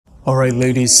Alright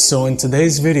ladies, so in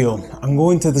today's video, I'm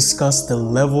going to discuss the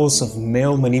levels of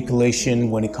male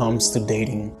manipulation when it comes to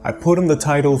dating. I put in the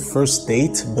title First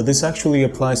Date, but this actually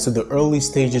applies to the early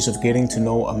stages of getting to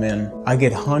know a man. I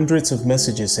get hundreds of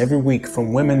messages every week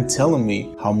from women telling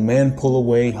me how men pull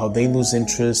away, how they lose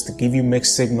interest, give you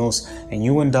mixed signals, and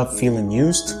you end up feeling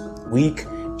used, weak,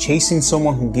 chasing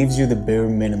someone who gives you the bare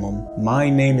minimum. My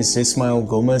name is Ismael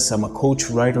Gomez. I'm a coach,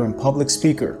 writer, and public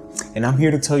speaker. And I'm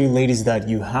here to tell you ladies that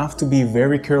you have to be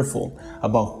very careful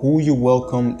about who you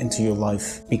welcome into your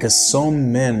life. Because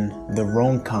some men, the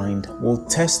wrong kind, will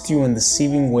test you in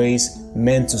deceiving ways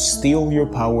meant to steal your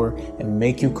power and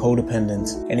make you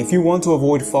codependent. And if you want to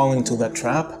avoid falling into that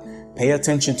trap, pay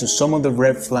attention to some of the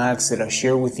red flags that I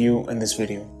share with you in this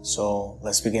video. So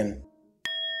let's begin.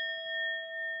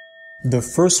 The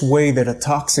first way that a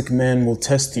toxic man will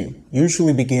test you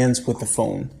usually begins with the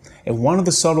phone. And one of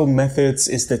the subtle methods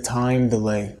is the time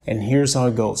delay. And here's how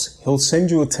it goes. He'll send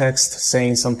you a text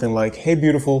saying something like, "Hey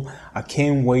beautiful, I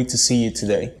can't wait to see you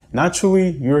today."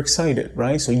 Naturally, you're excited,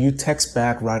 right? So you text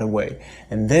back right away.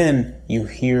 And then you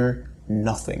hear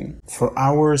nothing for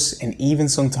hours and even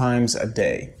sometimes a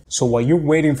day. So while you're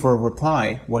waiting for a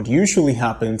reply, what usually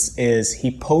happens is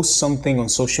he posts something on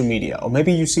social media, or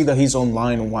maybe you see that he's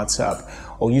online on WhatsApp,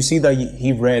 or you see that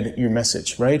he read your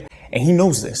message, right? And he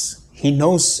knows this. He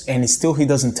knows, and still he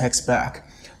doesn't text back.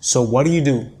 So what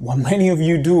do? What many of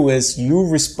you do is you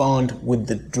respond with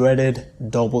the dreaded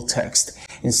double text.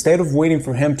 Instead of waiting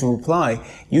for him to reply,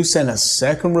 you send a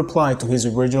second reply to his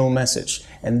original message,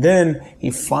 and then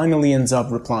he finally ends up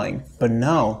replying. But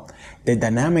now, the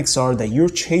dynamics are that you're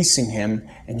chasing him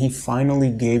and he finally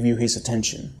gave you his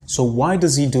attention. So why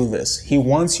does he do this? He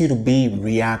wants you to be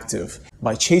reactive.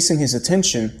 By chasing his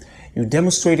attention, you're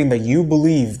demonstrating that you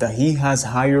believe that he has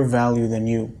higher value than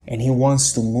you, and he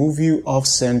wants to move you off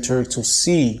center to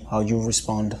see how you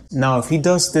respond. Now, if he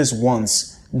does this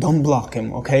once, don't block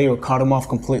him, okay? Or cut him off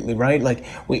completely, right? Like,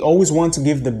 we always want to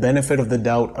give the benefit of the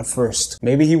doubt at first.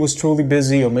 Maybe he was truly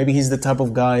busy, or maybe he's the type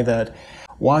of guy that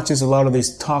watches a lot of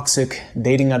this toxic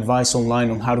dating advice online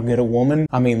on how to get a woman.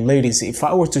 I mean, ladies, if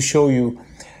I were to show you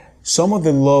some of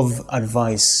the love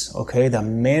advice, okay, that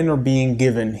men are being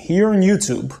given here on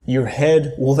YouTube, your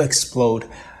head will explode.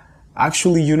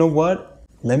 Actually, you know what?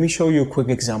 Let me show you a quick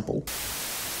example.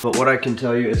 But what I can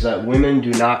tell you is that women do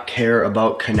not care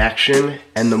about connection,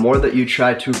 and the more that you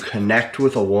try to connect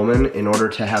with a woman in order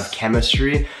to have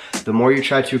chemistry, the more you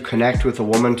try to connect with a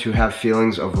woman to have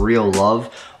feelings of real love,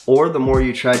 or the more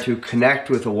you try to connect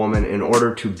with a woman in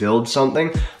order to build something,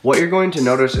 what you're going to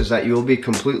notice is that you will be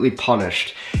completely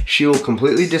punished. She will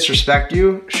completely disrespect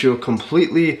you, she will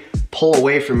completely pull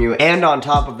away from you, and on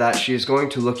top of that, she is going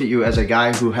to look at you as a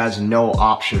guy who has no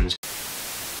options.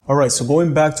 Alright, so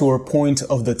going back to our point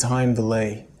of the time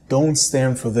delay, don't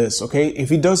stand for this, okay? If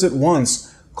he does it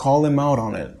once, call him out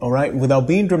on it, alright? Without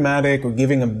being dramatic or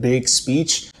giving a big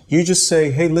speech, you just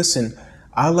say, "Hey, listen,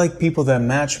 I like people that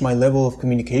match my level of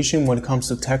communication when it comes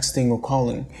to texting or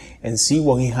calling," and see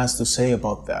what he has to say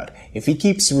about that. If he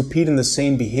keeps repeating the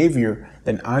same behavior,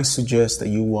 then I suggest that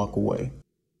you walk away.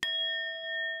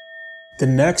 The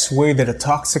next way that a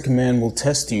toxic man will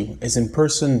test you is in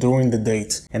person during the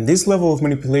date. And this level of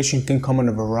manipulation can come in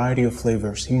a variety of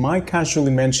flavors. He might casually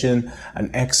mention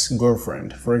an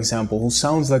ex-girlfriend, for example, who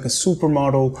sounds like a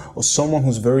supermodel or someone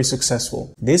who's very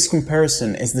successful. This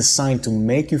comparison is designed to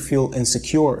make you feel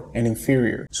insecure and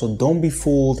inferior. So don't be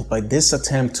fooled by this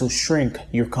attempt to shrink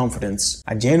your confidence.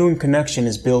 A genuine connection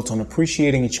is built on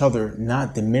appreciating each other,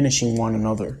 not diminishing one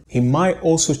another. He might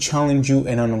also challenge you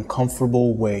in an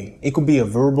uncomfortable way. It could be a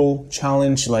verbal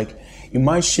challenge, like you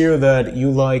might share that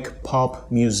you like pop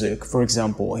music, for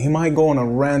example. He might go on a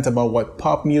rant about why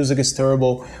pop music is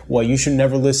terrible, why you should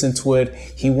never listen to it.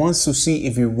 He wants to see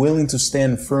if you're willing to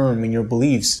stand firm in your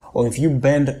beliefs, or if you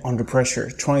bend under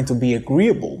pressure, trying to be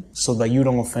agreeable so that you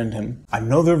don't offend him.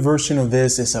 Another version of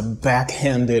this is a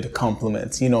backhanded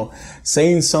compliment. You know,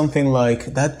 saying something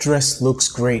like, "That dress looks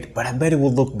great, but I bet it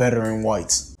would look better in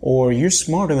white." Or, "You're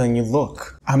smarter than you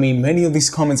look." I mean, many of these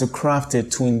comments are crafted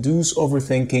to induce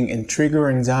overthinking and trigger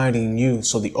anxiety in you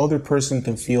so the other person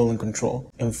can feel in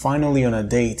control. And finally, on a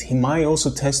date, he might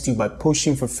also test you by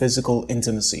pushing for physical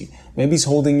intimacy. Maybe he's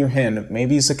holding your hand,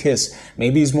 maybe it's a kiss,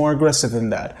 maybe he's more aggressive than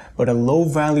that. But a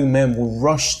low-value man will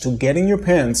rush to get in your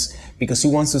pants because he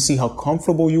wants to see how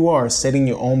comfortable you are setting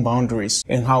your own boundaries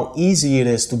and how easy it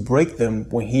is to break them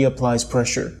when he applies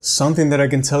pressure. Something that I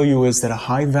can tell you is that a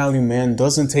high-value man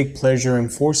doesn't take pleasure in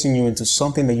forcing you into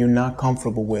something that you're not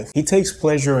comfortable with. He takes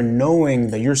pleasure in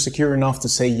knowing that you're secure enough to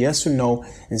say yes or no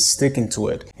and sticking to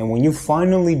it. And when you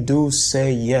finally do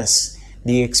say yes,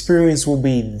 the experience will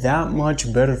be that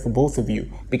much better for both of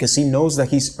you because he knows that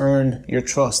he's earned your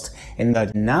trust and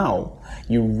that now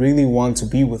you really want to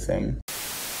be with him.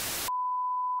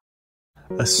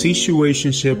 A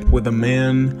situationship with a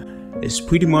man is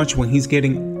pretty much when he's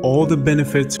getting all the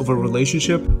benefits of a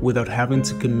relationship without having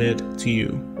to commit to you.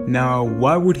 Now,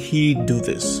 why would he do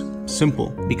this? Simple,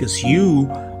 because you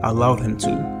allowed him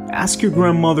to. Ask your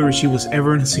grandmother if she was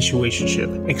ever in a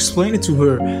situationship. Explain it to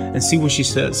her and see what she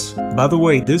says. By the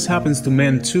way, this happens to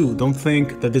men too. Don't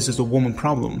think that this is a woman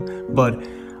problem. But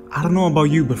I don't know about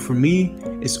you, but for me,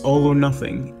 it's all or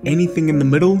nothing. Anything in the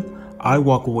middle, I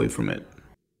walk away from it.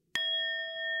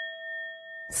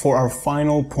 For our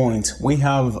final point, we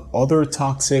have other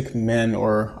toxic men,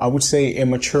 or I would say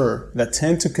immature, that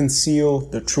tend to conceal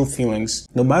their true feelings.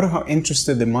 No matter how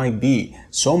interested they might be,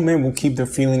 some men will keep their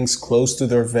feelings close to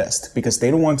their vest because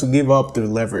they don't want to give up their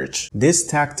leverage. This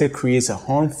tactic creates a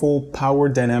harmful power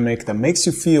dynamic that makes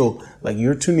you feel like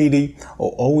you're too needy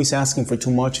or always asking for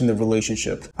too much in the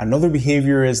relationship. Another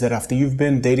behavior is that after you've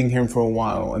been dating him for a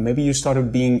while and maybe you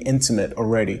started being intimate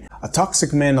already, a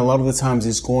toxic man a lot of the times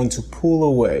is going to pull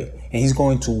away and he's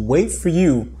going to wait for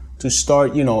you to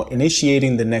start,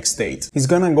 initiating the next date. He's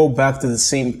gonna go back to the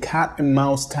same cat and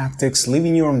mouse tactics,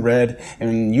 leaving you on red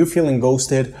and you feeling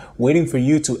ghosted, waiting for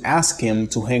you to ask him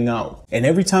to hang out. And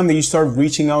every time that you start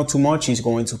reaching out too much, he's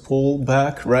going to pull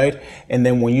back, right? And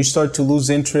then when you start to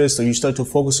lose interest or you start to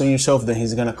focus on yourself, then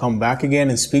he's gonna come back again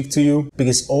and speak to you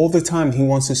because all the time he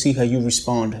wants to see how you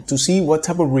respond, to see what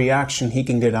type of reaction he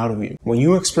can get out of you. When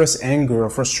you express anger or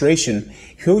frustration,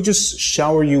 he'll just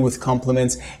shower you with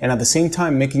compliments and at the same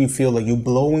time making you feel like you're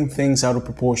blowing things out of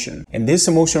proportion. And this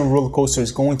emotional roller coaster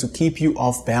is going to keep you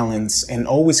off balance and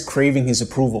always craving his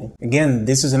approval. Again,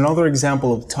 this is another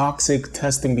example of toxic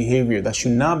testing behavior that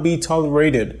should not be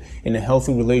tolerated in a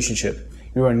healthy relationship.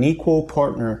 You're an equal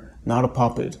partner, not a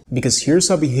puppet. Because here's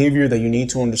a behavior that you need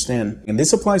to understand. And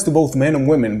this applies to both men and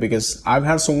women because I've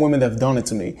had some women that have done it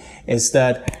to me. It's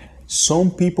that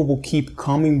some people will keep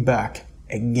coming back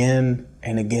again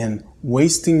and again,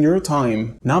 wasting your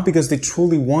time, not because they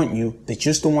truly want you, they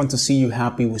just don't want to see you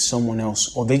happy with someone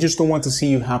else, or they just don't want to see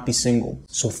you happy single.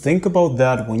 So think about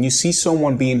that when you see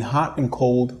someone being hot and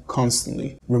cold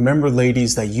constantly. Remember,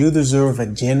 ladies, that you deserve a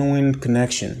genuine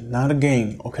connection, not a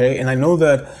game, okay? And I know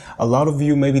that a lot of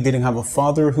you maybe didn't have a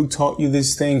father who taught you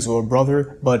these things or a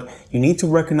brother, but you need to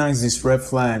recognize these red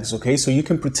flags, okay? So you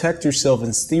can protect yourself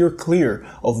and steer clear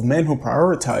of men who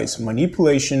prioritize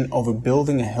manipulation over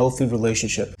building a healthy relationship.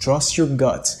 Trust your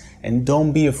gut and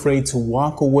don't be afraid to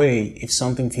walk away if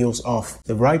something feels off.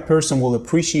 The right person will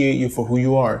appreciate you for who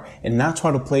you are and not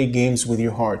try to play games with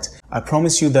your heart. I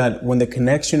promise you that when the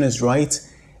connection is right,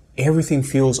 everything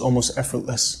feels almost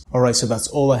effortless. Alright, so that's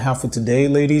all I have for today,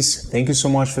 ladies. Thank you so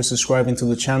much for subscribing to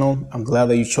the channel. I'm glad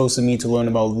that you chose me to learn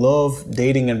about love,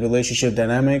 dating, and relationship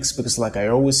dynamics because like I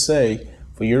always say,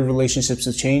 for your relationships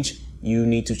to change, you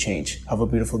need to change. Have a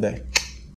beautiful day.